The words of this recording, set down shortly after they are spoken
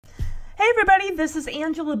Hey everybody, this is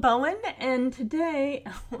Angela Bowen, and today...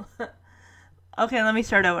 Okay, let me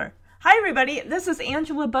start over. Hi everybody, this is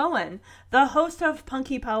Angela Bowen, the host of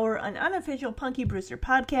Punky Power, an unofficial Punky Brewster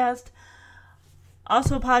podcast.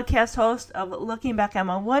 Also podcast host of Looking Back at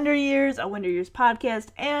My Wonder Years, a Wonder Years podcast,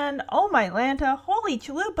 and Oh My Lanta, Holy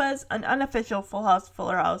Chalupas, an unofficial Full House,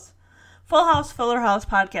 Fuller House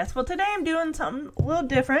podcast. Well, today I'm doing something a little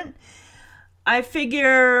different. I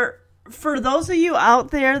figure... For those of you out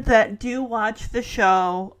there that do watch the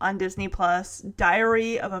show on Disney Plus,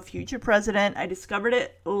 Diary of a Future President, I discovered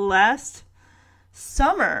it last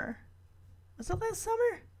summer. Was it last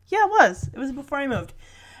summer? Yeah, it was. It was before I moved.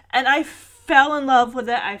 And I fell in love with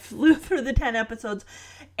it. I flew through the 10 episodes.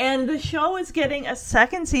 And the show is getting a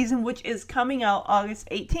second season, which is coming out August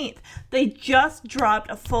 18th. They just dropped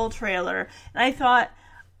a full trailer. And I thought...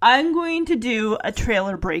 I'm going to do a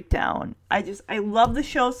trailer breakdown. I love the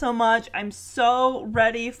show so much. I'm so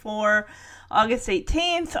ready for August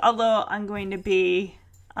 18th, although I'm going to be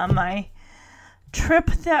on my trip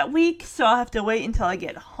that week, so I'll have to wait until I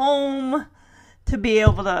get home to be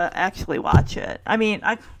able to actually watch it. I mean,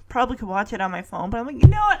 I probably could watch it on my phone, but I'm like, you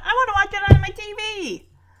know what? I want to watch it on my TV.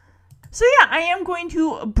 So yeah, I am going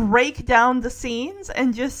to break down the scenes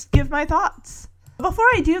and just give my thoughts. Before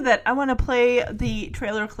I do that, I want to play the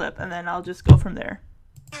trailer clip, and then I'll just go from there.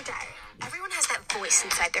 Everyone has that voice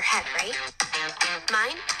inside their head, right?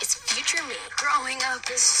 Mine is future me. Growing up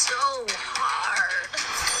is so hard.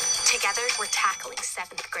 Together, we're tackling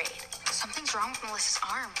 7th grade. Something's wrong with Melissa's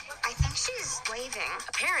arm. I think she's waving.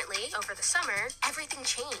 Apparently, over the summer, everything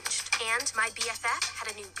changed. And my BFF had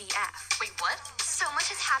a new BF. Wait, what? So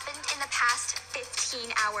much has happened in the past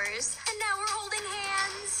 15 hours. And now we're holding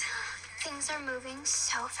hands. Things are moving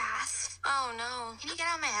so fast. Oh no. Can you get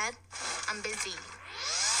out of my head? I'm busy.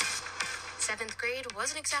 7th grade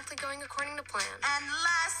wasn't exactly going according to plan. And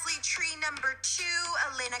lastly, tree number 2,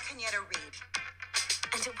 Elena Cañeta-Reid.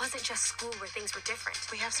 And it wasn't just school where things were different.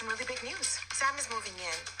 We have some really big news. Sam is moving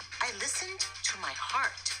in. I listened to my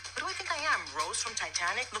heart. What do I think I am? Rose from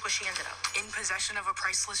Titanic? Look where she ended up. In possession of a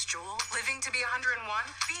priceless jewel? Living to be 101?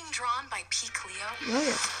 Being drawn by P. Cleo? Oh,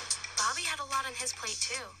 yeah. Bobby had a lot on his plate,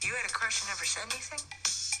 too. You had a crush and never said anything?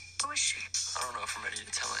 Who is she? I don't know if I'm ready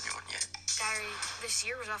to tell anyone yet. Diary, this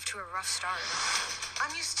year was off to a rough start.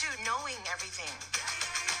 I'm used to knowing everything.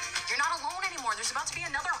 You're not alone anymore. There's about to be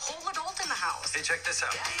another whole adult in the house. Hey, check this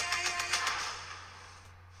out.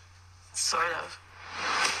 Sort of.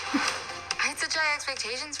 I had such high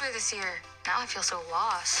expectations for this year. Now I feel so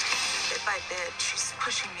lost. Bit by bit, she's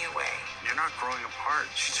pushing me away. You're not growing apart.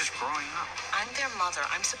 She's just growing up. I'm their mother.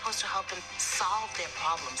 I'm supposed to help them solve their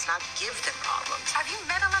problems, not give them problems. Have you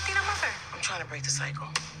met a Latina mother? I'm trying to break the cycle.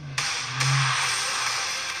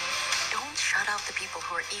 Don't shut out the people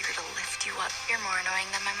who are eager to lift you up. You're more annoying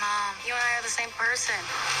than my mom. You and I are the same person.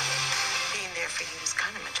 Being there for you is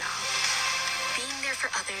kind of my job. Being there for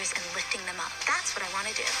others and lifting them up. That's what I want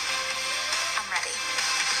to do. I'm ready.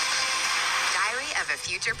 Diary of a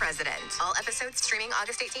Future President. All episodes streaming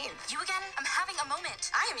August 18th. You again? I'm having a moment.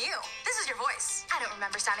 I am you. This is your voice. I don't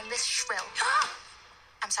remember sounding this shrill.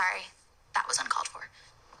 I'm sorry. That was uncalled for.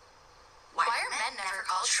 Why are men never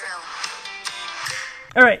called shrill?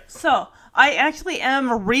 Alright, so I actually am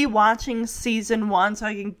rewatching season 1 so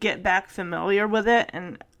I can get back familiar with it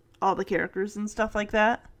and all the characters and stuff like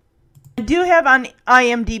that. I do have on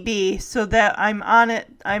IMDb so that I'm on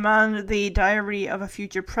it. I'm on the Diary of a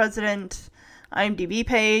Future President IMDb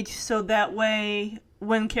page, so that way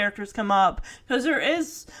when characters come up, because there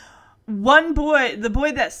is one boy, the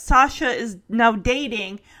boy that Sasha is now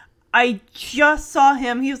dating. I just saw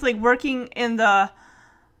him. He was like working in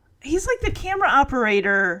he's like the camera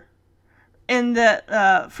operator in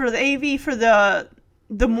for the AV for the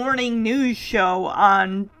morning news show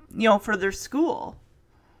on, for their school.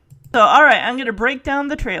 So, alright, I'm going to break down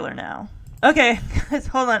the trailer now. Okay, guys,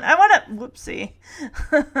 hold on. Whoopsie.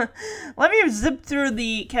 Let me zip through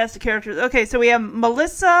the cast of characters. Okay, so we have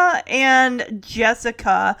Melissa and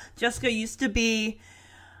Jessica. Jessica used to be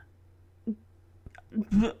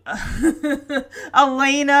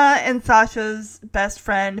Elena and Sasha's best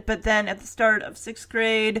friend, but then at the start of 6th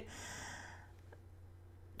grade,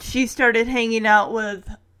 started hanging out with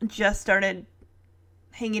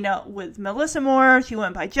Melissa more. She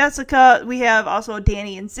went by Jessica. We have also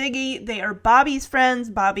Danny and Ziggy. They are Bobby's friends.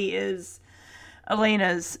 Bobby is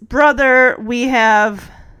Elena's brother. We have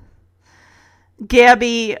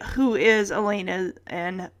Gabby, who is Elena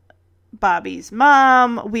and Bobby's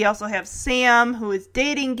mom. We also have Sam, who is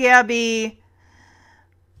dating Gabby.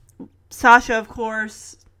 Sasha, of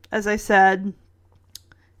course, as I said,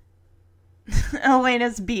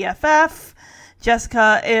 Elena's BFF.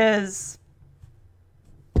 Jessica is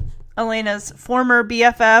Elena's former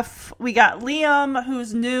BFF. We got Liam,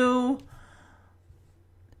 who's new.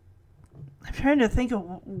 I'm trying to think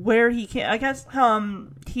of where he came. I guess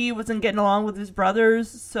he wasn't getting along with his brothers,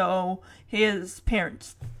 so his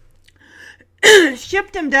parents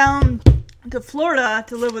shipped him down to Florida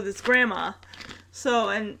to live with his grandma. So,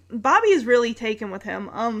 and Bobby is really taken with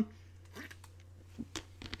him.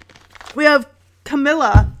 We have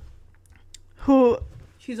Camilla, who,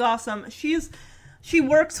 she's awesome. She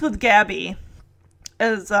works with Gabby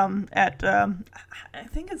as at I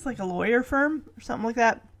think it's like a lawyer firm or something like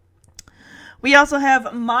that. We also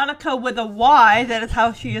have Monica with a Y. That is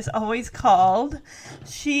how she is always called.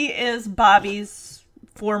 She is Bobby's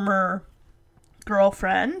former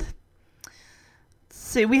girlfriend. Let's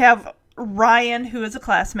see, we have Ryan, who is a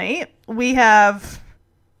classmate. We have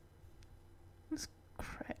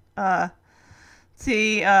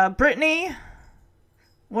Brittany,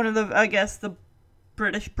 one of the, I guess, the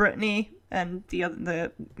British Brittany, and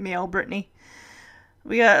the male Brittany.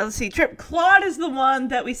 We got, let's see, Trip. Claude is the one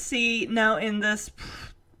that we see now in this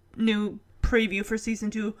new preview for season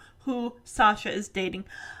 2, who Sasha is dating.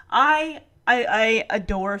 I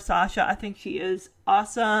adore Sasha. I think she is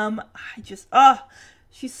awesome.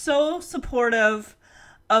 She's so supportive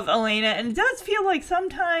of Elena, and it does feel like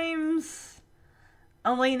sometimes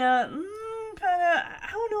Elena kind of, I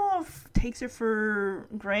don't know if takes her for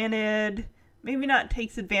granted, maybe not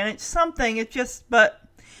takes advantage, something. It's just, but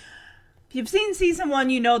if you've seen season 1,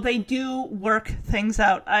 you know they do work things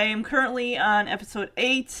out. I am currently on episode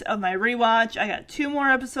 8 of my rewatch. I got 2 more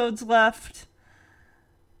episodes left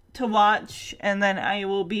to watch, and then I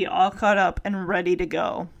will be all caught up and ready to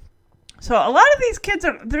go. So a lot of these kids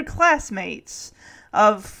they're classmates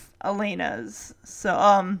of Elena's.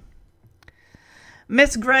 So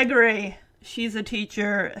Miss Gregory, she's a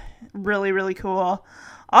teacher, really, really cool.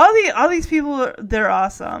 All these people, they're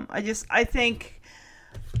awesome. I think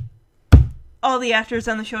all the actors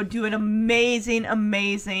on the show do an amazing,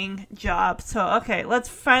 amazing job. So, okay, let's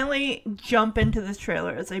finally jump into this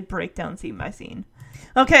trailer as I break down scene by scene.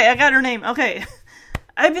 Okay, I got her name. Okay,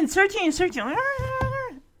 I've been searching.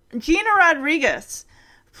 Gina Rodriguez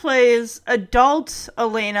plays adult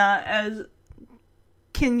Elena as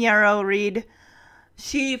Kinyaro Reed.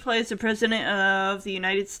 She plays the President of the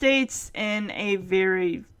United States in a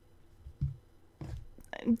very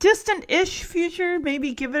distant-ish future.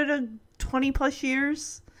 Maybe give it a 20 plus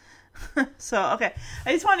years. So, okay.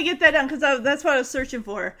 I just want to get that down because that's what I was searching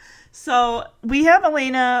for. So, we have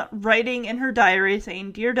Elena writing in her diary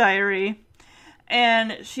saying, "Dear Diary."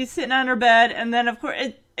 And she's sitting on her bed. And then, of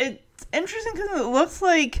course, it's interesting because it looks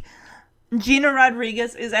like Gina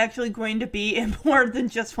Rodriguez is actually going to be in more than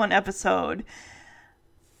just one episode.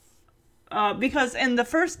 Because in the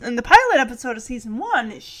pilot episode of season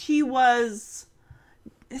 1, it seems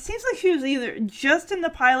like she was either just in the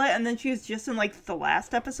pilot and then she was just in like the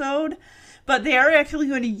last episode. But they are actually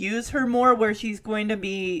going to use her more, where she's going to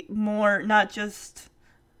be more not just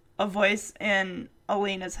a voice in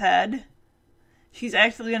Elena's head. She's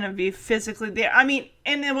actually going to be physically there. I mean,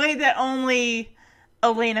 in a way that only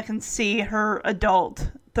Elena can see her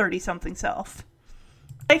adult 30-something self.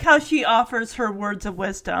 I like how she offers her words of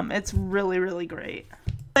wisdom. It's really, really great.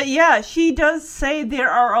 But yeah, she does say there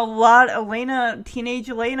are a lot, teenage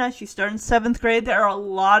Elena, she started in 7th grade, there are a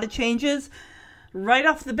lot of changes. Right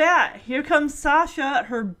off the bat, here comes Sasha,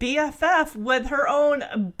 her BFF, with her own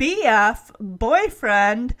BF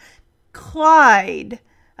boyfriend, Clyde.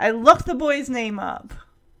 I looked the boy's name up.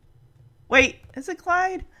 Wait, is it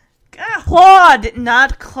Clyde? Claude,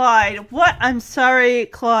 not Clyde. What? I'm sorry,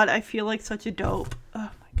 Claude. I feel like such a dope. Oh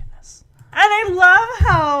my goodness. And I love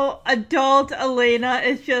how adult Elena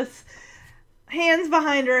is just hands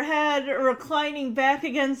behind her head, reclining back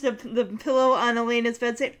against the pillow on Elena's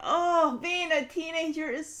bed, saying, "Oh, being a teenager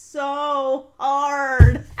is so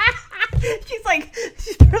hard."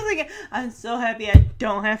 she's probably, "I'm so happy I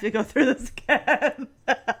don't have to go through this again."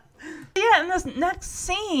 Yeah, in this next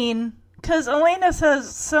scene, because Elena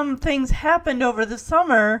says some things happened over the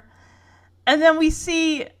summer, and then we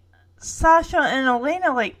see Sasha and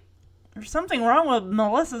Elena, like, there's something wrong with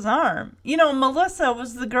Melissa's arm. You know, Melissa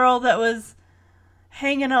was the girl that was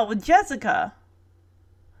hanging out with Jessica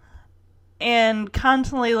and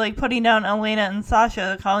constantly, like, putting down Elena and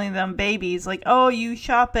Sasha, calling them babies. Like, "Oh, you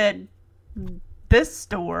shop at this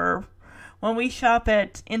store when we shop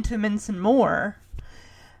at Intimates and More."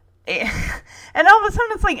 And all of a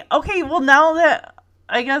sudden it's like, okay, well, now that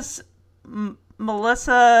I guess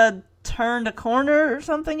Melissa turned a corner or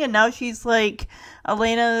something, and now she's like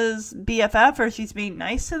Elena's BFF, or she's being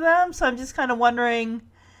nice to them. So I'm just kind of wondering,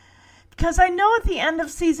 Because I know at the end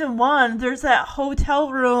of season 1, there's that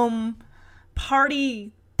hotel room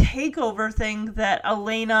party takeover thing that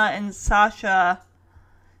Elena and Sasha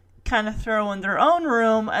kind of throw in their own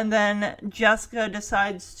room, and then Jessica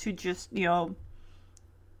decides to just, join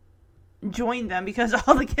them because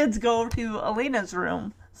all the kids go to Elena's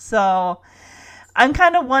room. So I'm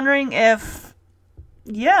kind of wondering if,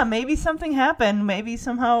 maybe something happened. Maybe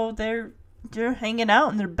somehow they're hanging out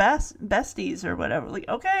and they're besties or whatever. Like,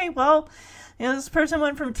 okay, well, this person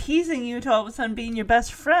went from teasing you to all of a sudden being your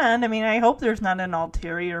best friend. I mean, I hope there's not an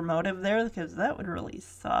ulterior motive there, because that would really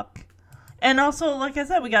suck. And also, like I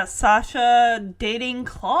said, we got Sasha dating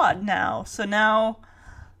Claude now. So now,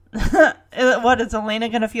 what, is Elena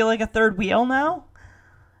going to feel like a third wheel now?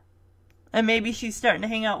 And maybe she's starting to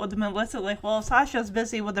hang out with Melissa, like, well, Sasha's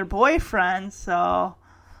busy with her boyfriend, so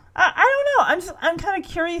I don't know. I'm kind of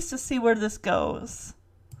curious to see where this goes.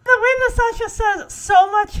 The way that Sasha says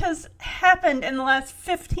so much has happened in the last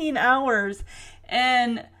 15 hours,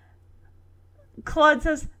 and Claude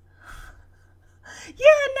says,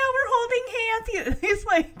 yeah, now we're holding hands. He's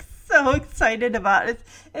like so excited about it.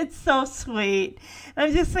 It's so sweet. And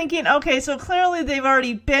I'm just thinking, okay, so clearly they've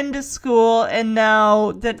already been to school, and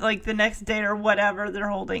now that, like, the next day or whatever, they're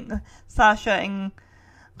holding, Sasha and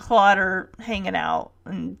Claude are hanging out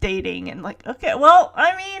and dating, and like, okay, well,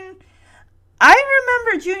 I mean, I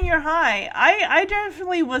remember junior high. I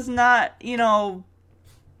definitely was not,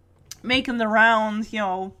 making the rounds,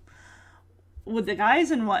 with the guys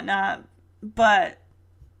and whatnot, but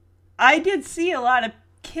I did see a lot of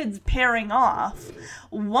kids pairing off.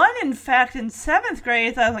 One, in fact, in 7th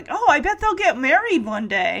grade, I was like, oh, I bet they'll get married one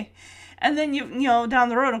day. And then, down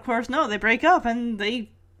the road, of course, no, they break up and they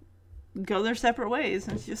go their separate ways.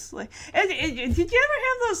 And it's just like, did you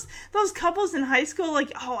ever have those couples in high school,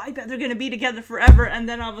 like, oh, I bet they're going to be together forever, and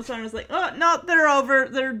then all of a sudden it's like, oh, no, they're over,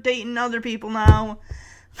 they're dating other people now.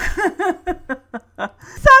 Sasha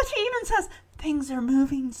even says, things are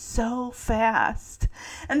moving so fast.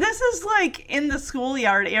 And this is like in the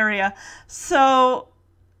schoolyard area. So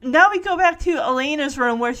now we go back to Elena's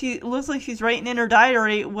room, where she looks like she's writing in her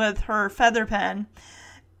diary with her feather pen,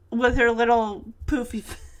 with her little poofy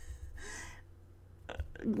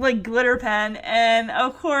like glitter pen. And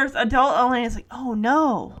of course adult Elena's like, oh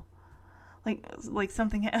no, like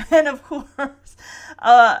something happened. And of course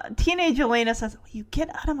teenage Elena says, will you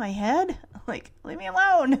get out of my head? Like, leave me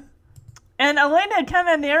alone. And Elena kind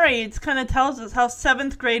of narrates, kind of tells us how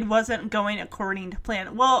 7th grade wasn't going according to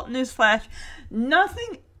plan. Well, newsflash,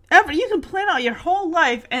 nothing ever. You can plan out your whole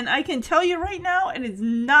life, and I can tell you right now, it is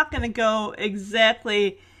not going to go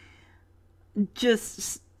exactly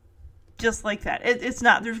just like that. It's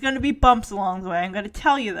not. There's going to be bumps along the way. I'm going to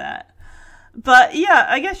tell you that. But yeah,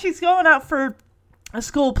 I guess she's going out for a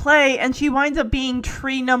school play, and she winds up being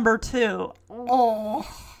tree number 2.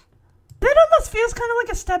 Oh. That almost feels kind of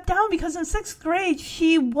like a step down, because in 6th grade,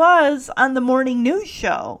 she was on the morning news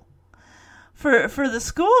show for the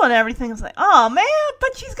school and everything. It's like, oh man,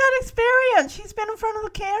 but she's got experience. She's been in front of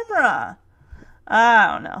the camera.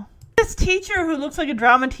 I don't know. This teacher who looks like a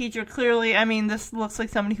drama teacher, clearly, I mean, this looks like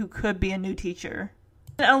somebody who could be a new teacher.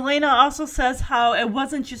 And Elena also says how it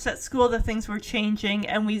wasn't just at school that things were changing,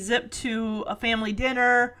 and we zip to a family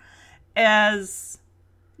dinner as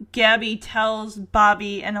Gabby tells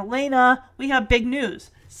Bobby and Elena, we have big news.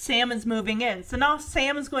 Sam is moving in. So now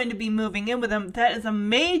Sam is going to be moving in with him. That is a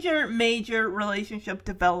major, major relationship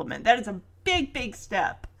development. That is a big, big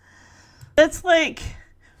step. It's like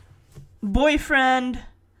boyfriend,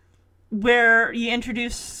 where you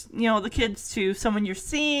introduce, the kids to someone you're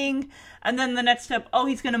seeing, and then the next step, oh,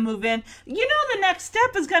 he's going to move in. The next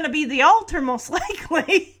step is going to be the altar, most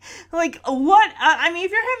likely. Like, what? I mean,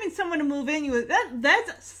 if you're having someone to move in,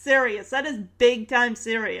 that's serious. That is big time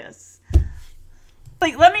serious.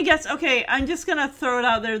 Like, let me guess. Okay, I'm just going to throw it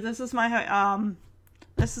out there. This is my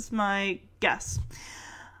guess.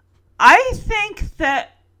 I think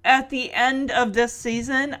that at the end of this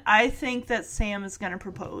season, I think that Sam is going to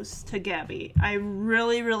propose to Gabby. I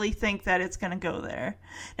really, really think that it's going to go there.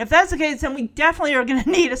 And if that's the case, then we definitely are going to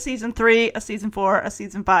need a season 3, a season 4, a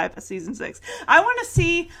season 5, a season 6. I want to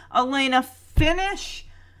see Elena finish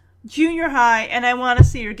junior high, and I want to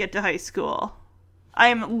see her get to high school.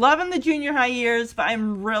 I'm loving the junior high years, but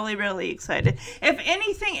I'm really, really excited. If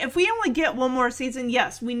anything, if we only get one more season,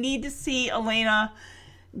 yes, we need to see Elena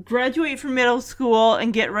graduate from middle school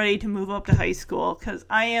and get ready to move up to high school, because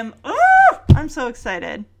I'm so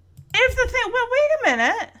excited. If the thing, well, wait a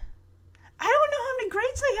minute, I don't know how many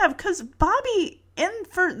grades they have, because Bobby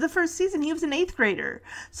for the first season, he was an 8th grader.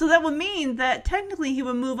 So that would mean that technically he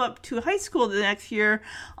would move up to high school the next year,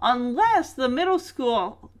 unless the middle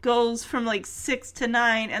school goes from like 6 to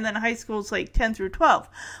 9, and then high school is like 10 through 12.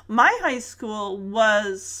 My high school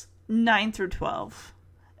was 9 through 12,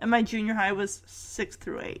 and my junior high was 6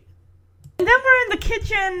 through 8. And then we're in the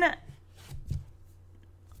kitchen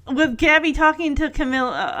with Gabby talking to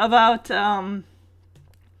Camilla about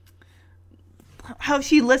how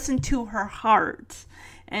she listened to her heart.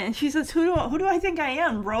 And she says, who do I think I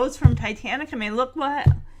am? Rose from Titanic? I mean, look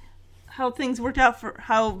how things worked out for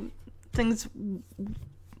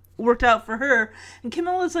her. And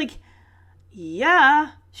Camilla's like,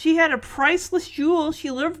 yeah, she had a priceless jewel.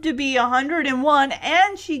 She lived to be 101,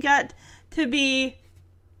 and she got to be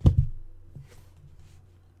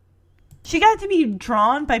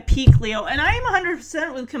drawn by peak Leo. And I am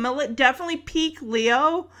 100% with Camilla. Definitely peak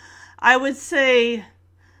Leo. I would say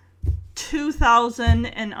 2000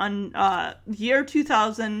 and year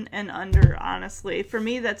 2000 and under, honestly. For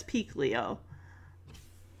me, that's peak Leo.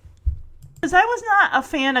 Because I was not a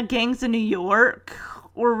fan of Gangs of New York,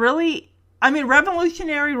 or really, I mean,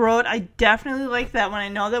 Revolutionary Road, I definitely like that one. I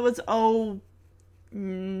know that was 08,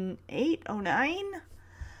 09?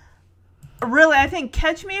 Really, I think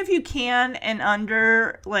Catch Me If You Can and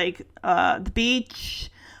Under, like, The Beach,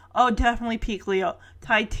 definitely peak Leo.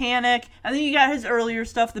 Titanic, and then you got his earlier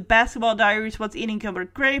stuff, The Basketball Diaries, What's Eating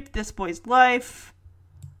Gilbert Grape, This Boy's Life.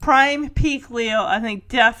 Prime peak Leo, I think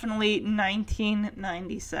definitely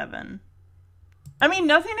 1997. I mean,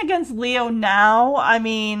 nothing against Leo now. I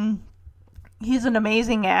mean, he's an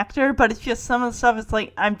amazing actor, but it's just some of the stuff, it's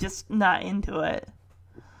like, I'm just not into it.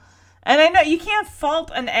 And I know you can't fault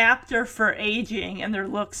an actor for aging and their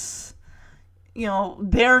looks. You know,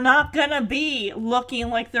 they're not gonna be looking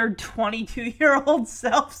like their 22-year-old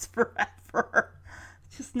selves forever.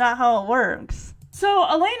 It's just not how it works. So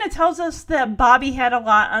Elena tells us that Bobby had a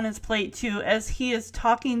lot on his plate too, as he is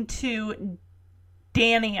talking to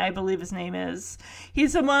Danny, I believe his name is.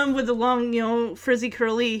 He's the one with the long, frizzy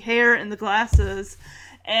curly hair and the glasses.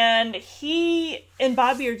 And he and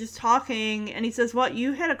Bobby are just talking, and he says, what,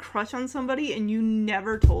 you had a crush on somebody and you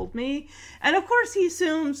never told me? And of course he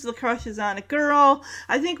assumes the crush is on a girl.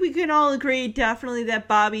 I think we can all agree definitely that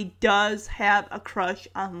Bobby does have a crush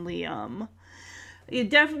on Liam. You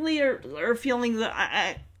definitely are feeling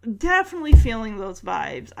definitely feeling those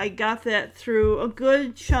vibes. I got that through a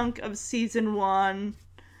good chunk of season 1.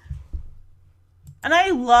 And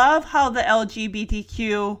I love how the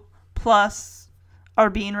LGBTQ plus are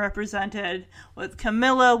being represented, with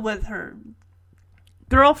Camilla with her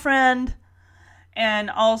girlfriend, and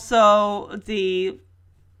also the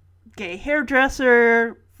gay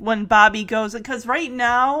hairdresser when Bobby goes, because right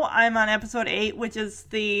now I'm on episode 8, which is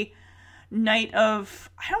the night of,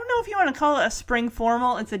 I don't know if you want to call it a spring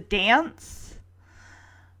formal, it's a dance,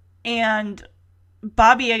 and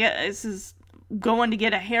Bobby, I guess, is going to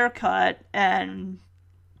get a haircut, and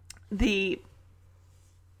the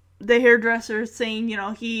hairdresser is saying,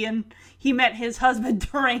 he met his husband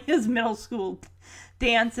during his middle school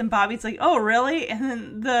dance, and Bobby's like, oh, really? And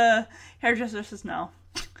then the hairdresser says, no.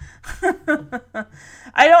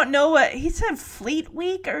 I don't know what, he said Fleet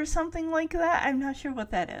Week or something like that. I'm not sure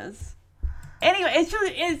what that is. Anyway,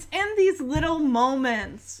 it's in these little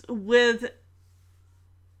moments with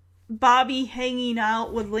Bobby hanging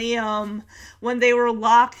out with Liam when they were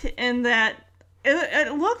locked in that.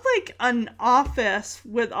 It looked like an office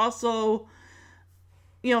with also,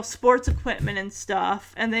 sports equipment and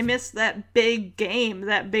stuff. And they missed that big game,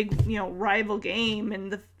 that big, rival game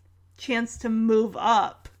and the chance to move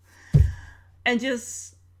up. And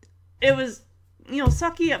just, it was,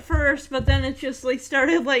 sucky at first, but then it just,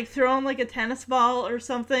 started, throwing, a tennis ball or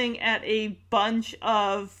something at a bunch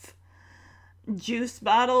of juice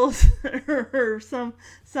bottles or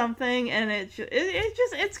something, and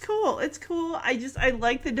it's cool. It's cool. I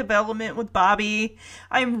like the development with Bobby.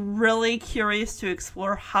 I'm really curious to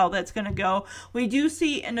explore how that's gonna go. We do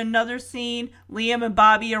see in another scene Liam and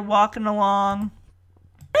Bobby are walking along.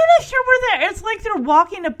 I'm not sure where they're. It's like they're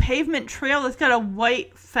walking a pavement trail that's got a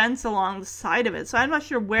white fence along the side of it, so I'm not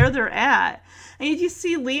sure where they're at. And you just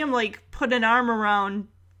see Liam put an arm around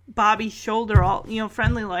Bobby's shoulder, all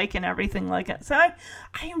friendly like and everything like it. So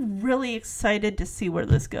I'm really excited to see where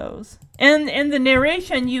this goes. And in the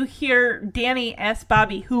narration, you hear Danny ask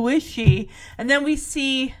Bobby, "Who is she?" And then we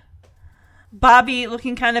see Bobby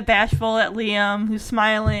looking kind of bashful at Liam, who's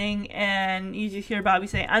smiling, and you just hear Bobby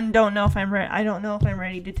say, I don't know if I'm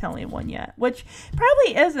ready to tell anyone yet," which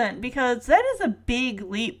probably isn't, because that is a big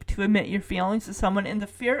leap to admit your feelings to someone, and the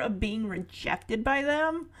fear of being rejected by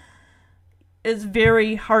them is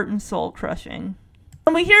very heart and soul crushing.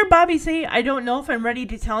 When we hear Bobby say, I don't know if I'm ready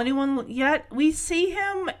to tell anyone yet, we see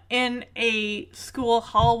him in a school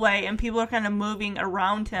hallway and people are kind of moving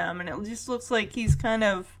around him, and it just looks like he's kind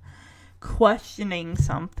of questioning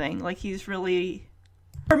something, like he's really,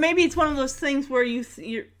 or maybe it's one of those things where you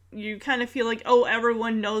kind of feel like, oh,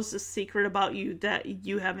 everyone knows the secret about you that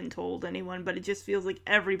you haven't told anyone, but it just feels like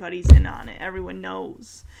everybody's in on it. Everyone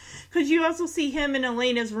knows. Because you also see him in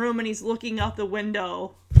Elena's room and he's looking out the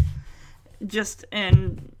window just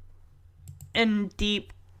in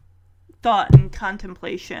deep thought and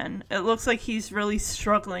contemplation. It looks like he's really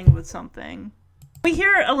struggling with something. We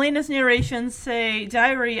hear Elena's narration say,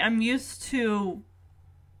 Diary, I'm used to...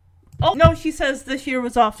 Oh, no, she says this year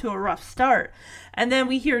was off to a rough start. And then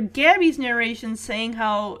we hear Gabby's narration saying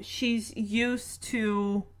how she's used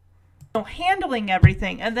to handling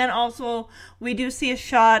everything. And then also we do see a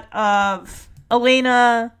shot of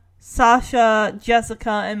Elena, Sasha, Jessica,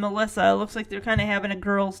 and Melissa. It looks like they're kind of having a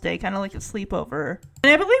girls' day, kind of like a sleepover.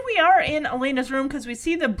 And I believe we are in Elena's room because we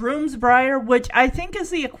see the Broomsbriar, which I think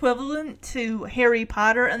is the equivalent to Harry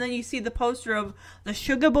Potter. And then you see the poster of the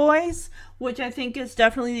Sugar Boys, which I think is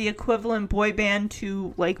definitely the equivalent boy band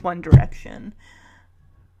to, like, One Direction.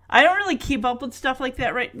 I don't really keep up with stuff like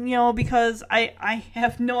that, right? Because I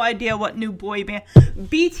have no idea what new boy band.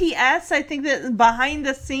 BTS, I think that behind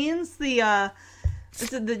the scenes, the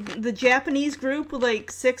Japanese group with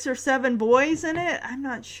like 6 or 7 boys in it? I'm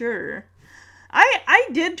not sure. I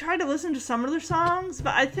did try to listen to some of their songs,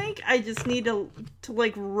 but I think I just need to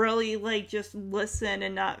like really like just listen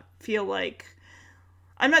and not feel like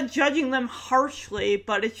I'm not judging them harshly,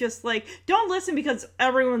 but it's just like, don't listen because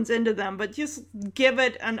everyone's into them, but just give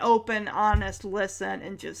it an open, honest listen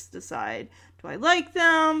and just decide, do I like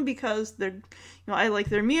them because they're, I like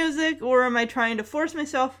their music, or am I trying to force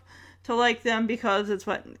myself to like them because it's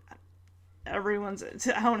what everyone's,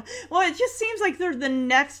 I don't know. Well, it just seems like they're the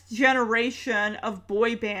next generation of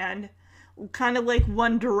boy band, kind of like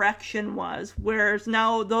One Direction was, whereas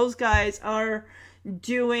now those guys are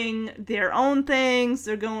doing their own things.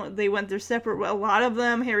 They went their separate, a lot of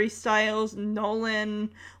them, Harry Styles,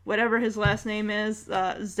 Nolan, whatever his last name is,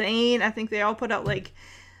 Zayn, I think they all put out like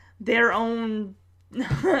their own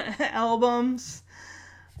albums.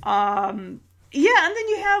 Yeah, and then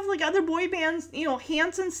you have like other boy bands,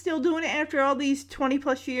 Hanson's still doing it after all these 20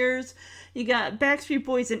 plus years. You got Backstreet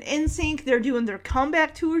Boys and NSYNC, they're doing their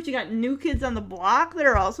comeback tours. You got New Kids on the Block that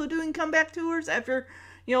are also doing comeback tours after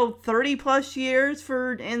 30 plus years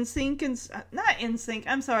for NSYNC and not NSYNC,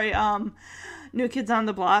 I'm sorry, New Kids on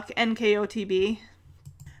the Block, NKOTB.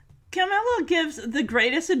 Camilla gives the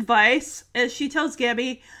greatest advice as she tells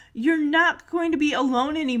Gabby, you're not going to be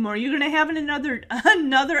alone anymore. You're going to have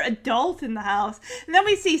another adult in the house. And then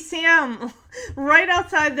we see Sam right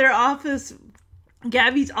outside their office,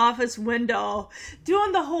 Gabby's office window,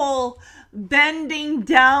 doing the whole bending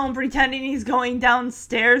down, pretending he's going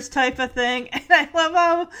downstairs type of thing. And I love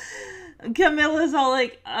how Camilla's all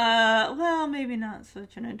like, well, maybe not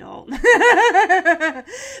such an adult. But that's what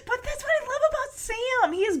I love about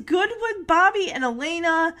Sam. He is good with Bobby and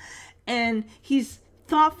Elena, and he's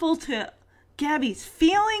thoughtful to Gabby's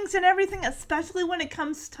feelings and everything, especially when it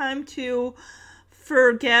comes time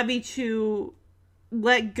for Gabby to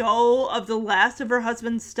let go of the last of her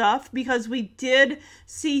husband's stuff, because we did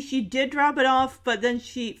see she did drop it off, but then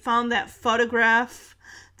she found that photograph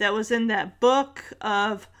that was in that book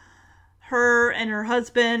of her and her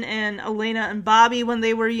husband and Elena and Bobby when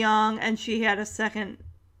they were young, and she had a second,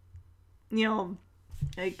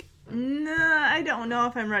 like, nah, I don't know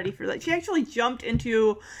if I'm ready for that. She actually jumped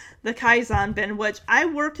into the Kaizen bin, which I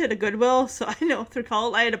worked at a Goodwill, so I know what they're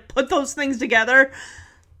called. I had to put those things together.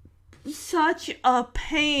 Such a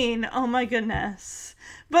pain. Oh my goodness.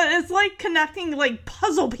 But it's like connecting like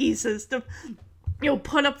puzzle pieces to,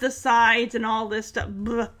 put up the sides and all this stuff.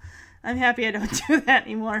 Blah. I'm happy I don't do that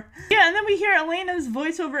anymore. Yeah, and then we hear Elena's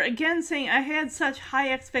voiceover again saying, I had such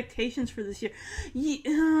high expectations for this year.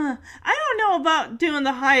 I don't know about doing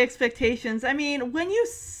the high expectations. I mean,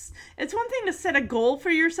 it's one thing to set a goal for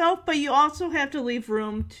yourself, but you also have to leave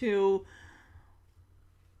room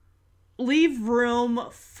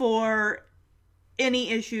for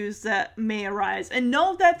any issues that may arise, and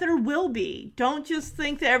know that there will be. Don't just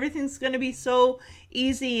think that everything's going to be so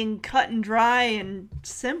easy and cut and dry and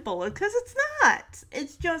simple, because it's not.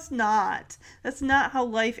 It's just not. That's not how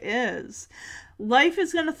life is. Life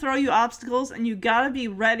is going to throw you obstacles, and you got to be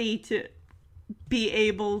ready to be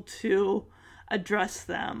able to address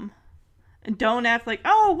them. And don't act like,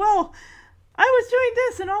 oh, well, I was doing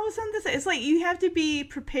this and all of a sudden this. It's like you have to be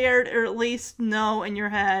prepared, or at least know in your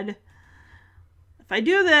head, if I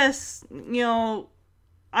do this,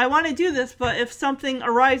 I want to do this, but if something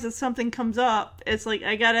arises, something comes up, it's like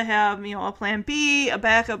I gotta have, a plan B, a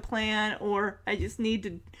backup plan, or I just need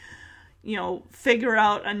to, figure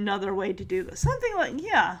out another way to do this. Something like,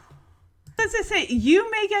 yeah. As I say, you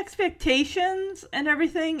make expectations and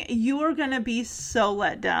everything, you are gonna be so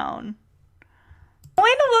let down.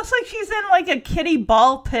 Elena looks like she's in like a kiddie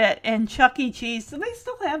ball pit in Chuck E. Cheese. Do they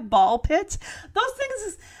still have ball pits? Those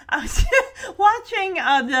things, I was watching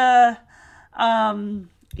the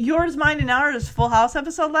Yours, Mine, and Ours Full House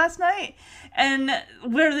episode last night, and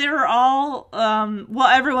where they were all,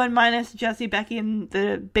 everyone minus Jessie, Becky, and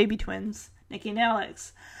the baby twins, Nikki and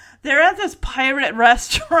Alex. They're at this pirate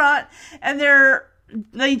restaurant, and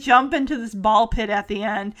they jump into this ball pit at the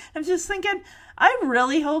end. I'm just thinking, I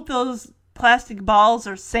really hope those plastic balls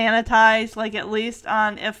are sanitized, like at least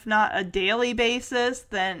on, if not a daily basis,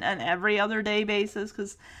 then an every other day basis,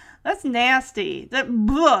 because that's nasty.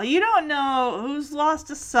 You don't know who's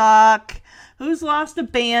lost a sock, who's lost a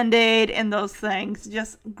Band-Aid, and those things.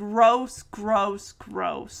 Just gross, gross,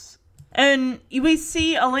 gross. And we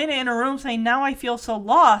see Elena in her room saying, now I feel so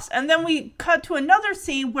lost. And then we cut to another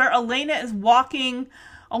scene where Elena is walking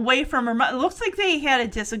away from her mother. It looks like they had a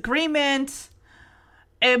disagreement.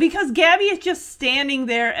 Because Gabby is just standing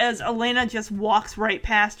there as Elena just walks right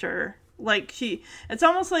past her. It's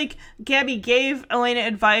almost like Gabby gave Elena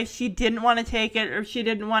advice, she didn't want to take it, or she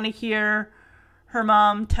didn't want to hear her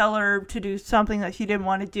mom tell her to do something that she didn't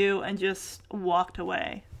want to do, and just walked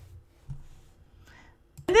away.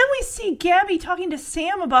 And then we see Gabby talking to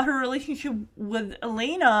Sam about her relationship with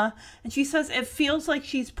Elena, and she says, it feels like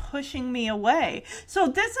she's pushing me away. So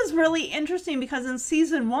this is really interesting, because in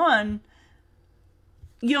season 1,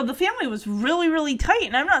 the family was really, really tight,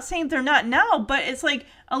 and I'm not saying they're not now, but it's like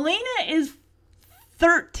Elena is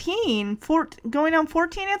 13, going on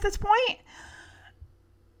 14 at this point.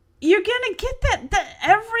 You're gonna get that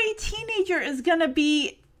every teenager is gonna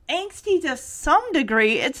be angsty to some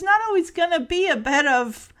degree. It's not always gonna be a bed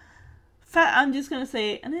of I'm just gonna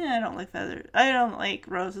say, I don't like feathers. I don't like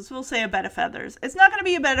roses. We'll say a bed of feathers. It's not gonna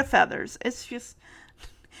be a bed of feathers.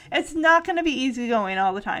 It's not gonna be easy going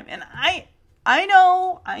all the time. And I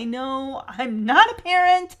know, I'm not a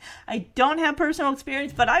parent, I don't have personal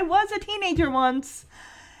experience, but I was a teenager once,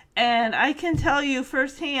 and I can tell you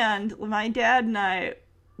firsthand, my dad and I,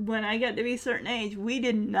 when I got to be a certain age, we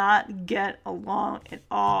did not get along at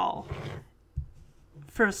all.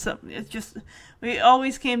 We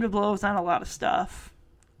always came to blows on a lot of stuff.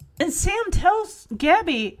 And Sam tells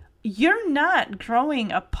Gabby, you're not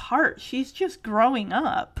growing apart, she's just growing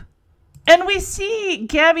up. And we see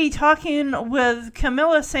Gabby talking with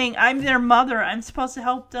Camilla saying, I'm their mother. I'm supposed to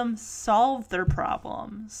help them solve their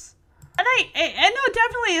problems. And I know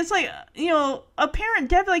definitely it's like, a parent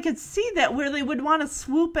definitely could see that, where they would want to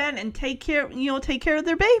swoop in and take care of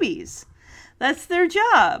their babies. That's their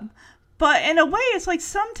job. But in a way, it's like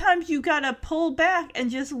sometimes you gotta pull back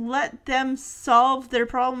and just let them solve their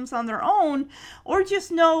problems on their own, or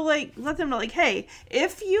just let them know, hey,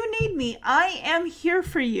 if you need me, I am here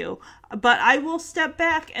for you, but I will step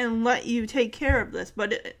back and let you take care of this.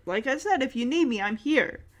 But like I said, if you need me, I'm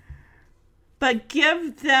here. But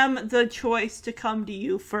give them the choice to come to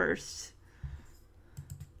you first,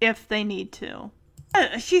 if they need to.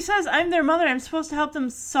 She says, I'm their mother. I'm supposed to help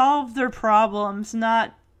them solve their problems,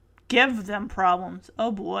 not give them problems.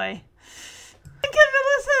 Oh boy. And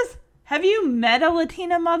Camilla says, have you met a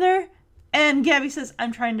Latina mother? And Gabby says,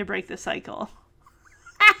 I'm trying to break the cycle.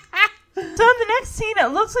 So in the next scene,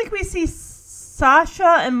 it looks like we see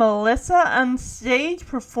Sasha and Melissa on stage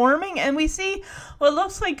performing, and we see what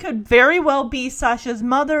looks like could very well be Sasha's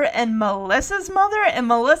mother and Melissa's mother, and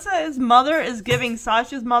Melissa's mother is giving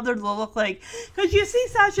Sasha's mother the look, because you see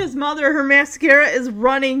Sasha's mother, her mascara is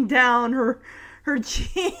running down her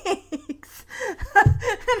cheeks.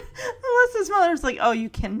 Melissa's mother's like, oh, you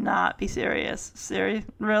cannot be serious. Serious?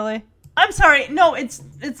 Really? I'm sorry. No, it's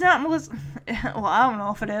not Melissa. Well, I don't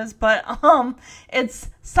know if it is, but it's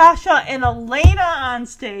Sasha and Elena on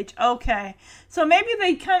stage. Okay. So maybe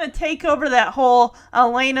they kind of take over that whole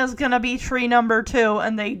Elena's gonna be tree number 2,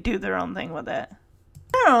 and they do their own thing with it.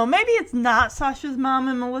 I don't know. Maybe it's not Sasha's mom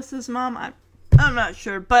and Melissa's mom. I'm not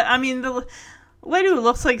sure, but I mean the lady who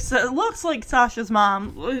looks like Sasha's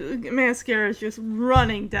mom, mascara is just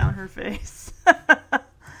running down her face.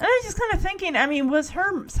 And I was just kind of thinking, I mean, was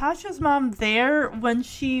Sasha's mom there when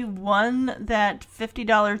she won that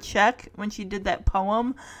 $50 check when she did that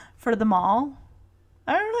poem for the mall?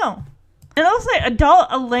 I don't know. And also,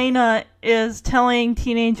 adult Elena is telling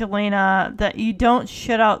teenage Elena that you don't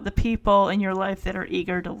shut out the people in your life that are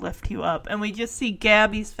eager to lift you up. And we just see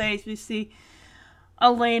Gabby's face, we see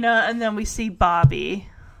Elena, and then we see Bobby.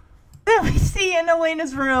 Then we see in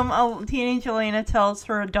Elena's room, teenage Elena tells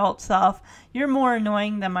her adult self, "You're more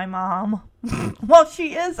annoying than my mom." Well,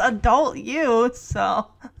 she is adult you, so.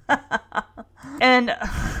 And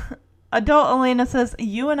adult Elena says,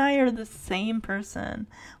 "You and I are the same person,"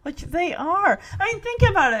 which they are. I mean, think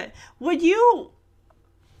about it. Would you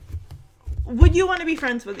want to be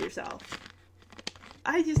friends with yourself?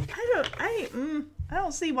 I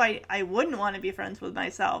don't see why I wouldn't want to be friends with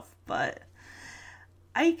myself, but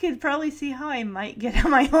I could probably see how I might get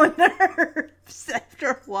on my own nerves after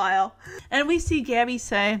a while. And we see Gabby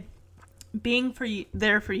say, "Being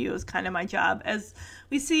there for you is kind of my job," as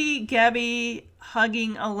we see Gabby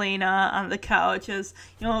hugging Elena on the couch as,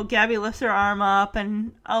 Gabby lifts her arm up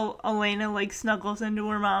and Elena snuggles into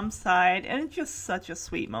her mom's side, and it's just such a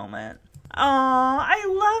sweet moment. I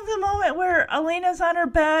love the moment where Elena's on her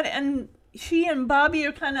bed and she and Bobby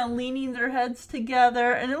are kind of leaning their heads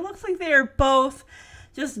together, and it looks like they are both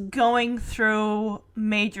just going through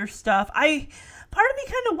major stuff. Part of me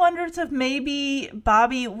kind of wonders if maybe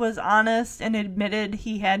Bobby was honest and admitted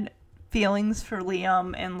he had feelings for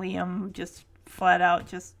Liam, and Liam just flat out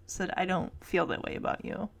just said, "I don't feel that way about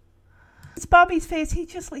you." It's Bobby's face. He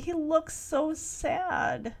looks so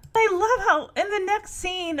sad. I love how in the next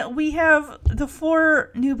scene we have the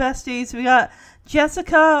 4 new besties. We got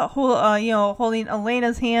Jessica, holding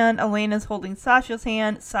Elena's hand. Elena's holding Sasha's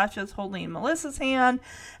hand. Sasha's holding Melissa's hand,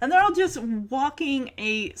 and they're all just walking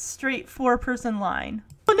a straight 4-person line.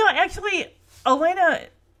 Oh no, actually, Elena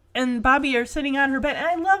and Bobby are sitting on her bed, and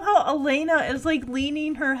I love how Elena is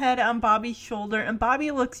leaning her head on Bobby's shoulder, and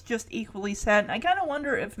Bobby looks just equally sad. And I kind of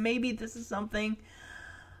wonder if maybe this is something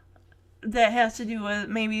that has to do with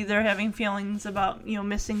maybe they're having feelings about,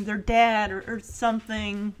 missing their dad or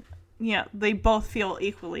something. Yeah, they both feel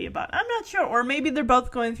equally about. I'm not sure. Or maybe they're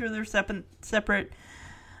both going through their separate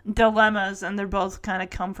dilemmas, and they're both kind of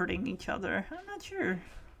comforting each other. I'm not sure.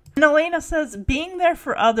 And Elena says, "Being there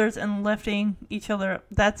for others and lifting each other up,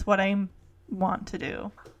 that's what I want to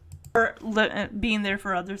do." Or being there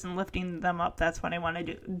for others and lifting them up, that's what I want to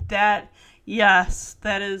do. That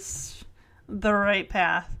is the right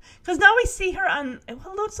path. Because now we see her on,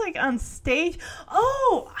 what looks like on stage.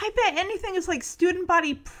 Oh, I bet anything is student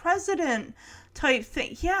body president type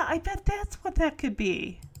thing. Yeah, I bet that's what that could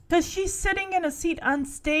be. Because she's sitting in a seat on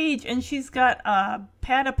stage, and she's got a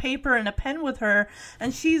pad of paper and a pen with her,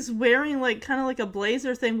 and she's wearing kind of a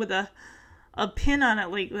blazer thing with a pin on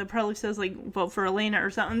it, that probably says "Vote for Elena" or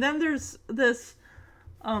something. And then there's this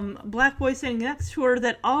black boy sitting next to her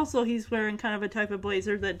that also he's wearing kind of a type of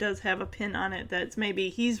blazer that does have a pin on it that's maybe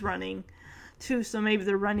he's running too, so maybe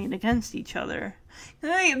they're running against each other.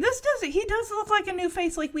 Hey, he does look like a new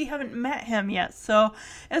face, we haven't met him yet. So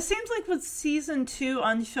it seems like with season 2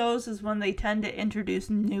 on shows is when they tend to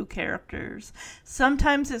introduce new characters.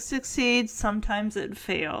 Sometimes it succeeds, sometimes it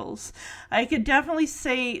fails. I could definitely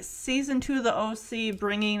say season 2 of the OC,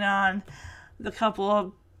 bringing on the couple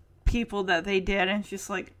of people that they did, and it's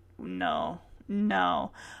just no.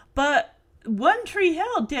 But One Tree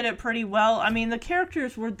Hill did it pretty well. I mean, the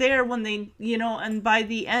characters were there when they, and by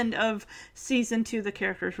the end of season 2, the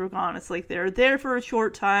characters were gone. It's they were there for a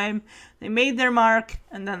short time, they made their mark,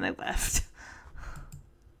 and then they left.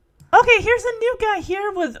 Okay, here's a new guy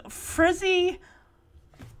here with frizzy,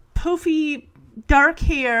 poofy, dark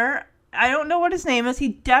hair. I don't know what his name is. He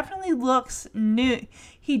definitely looks new.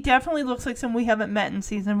 He definitely looks like someone we haven't met in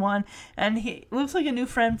season 1, and he looks like a new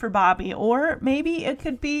friend for Bobby. Or maybe it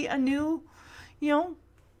could be a new,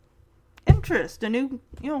 interest, a new,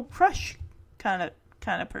 crush kind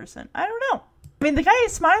of person. I don't know. I mean, the guy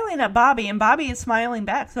is smiling at Bobby, and Bobby is smiling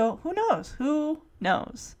back, so who knows? Who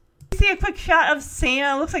knows? You see a quick shot of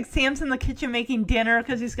Sam. It looks like Sam's in the kitchen making dinner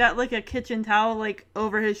because he's got a kitchen towel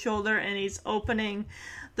over his shoulder, and he's opening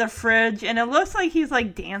the fridge, and it looks like he's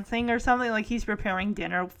dancing or something, he's preparing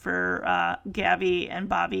dinner for Gabby and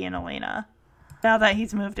Bobby and Elena now that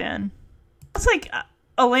he's moved in. It's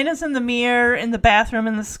Elena's in the mirror in the bathroom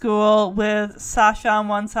in the school with Sasha on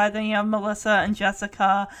one side, then you have Melissa and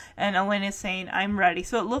Jessica, and Elena's saying, "I'm ready."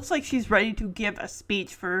 So it looks like she's ready to give a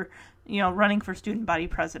speech for running for student body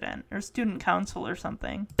president or student council or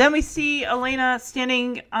something. Then we see Elena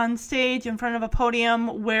standing on stage in front of a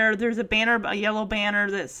podium where there's a banner, a yellow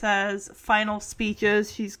banner that says final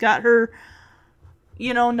speeches. She's got her,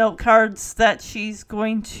 note cards that she's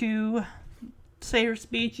going to say her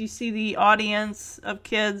speech. You see the audience of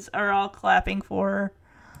kids are all clapping for her.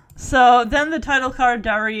 So then the title card,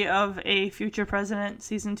 Diary of a Future President,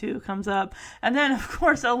 season 2 comes up. And then, of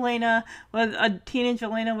course, Elena, with a teenage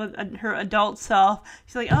Elena with her adult self.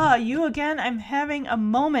 She's like, oh, you again? I'm having a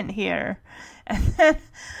moment here. And then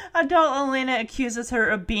adult Elena accuses her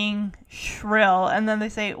of being shrill. And then they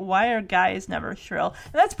say, why are guys never shrill?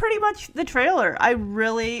 And that's pretty much the trailer. I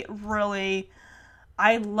really, really...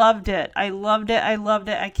 I loved it. I loved it.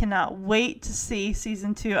 I cannot wait to see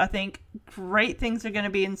season 2. I think great things are going to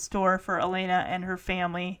be in store for Elena and her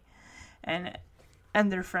family and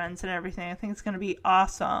their friends and everything. I think it's going to be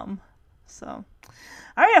awesome. So, all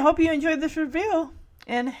right. I hope you enjoyed this review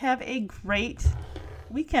and have a great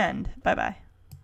weekend. Bye-bye.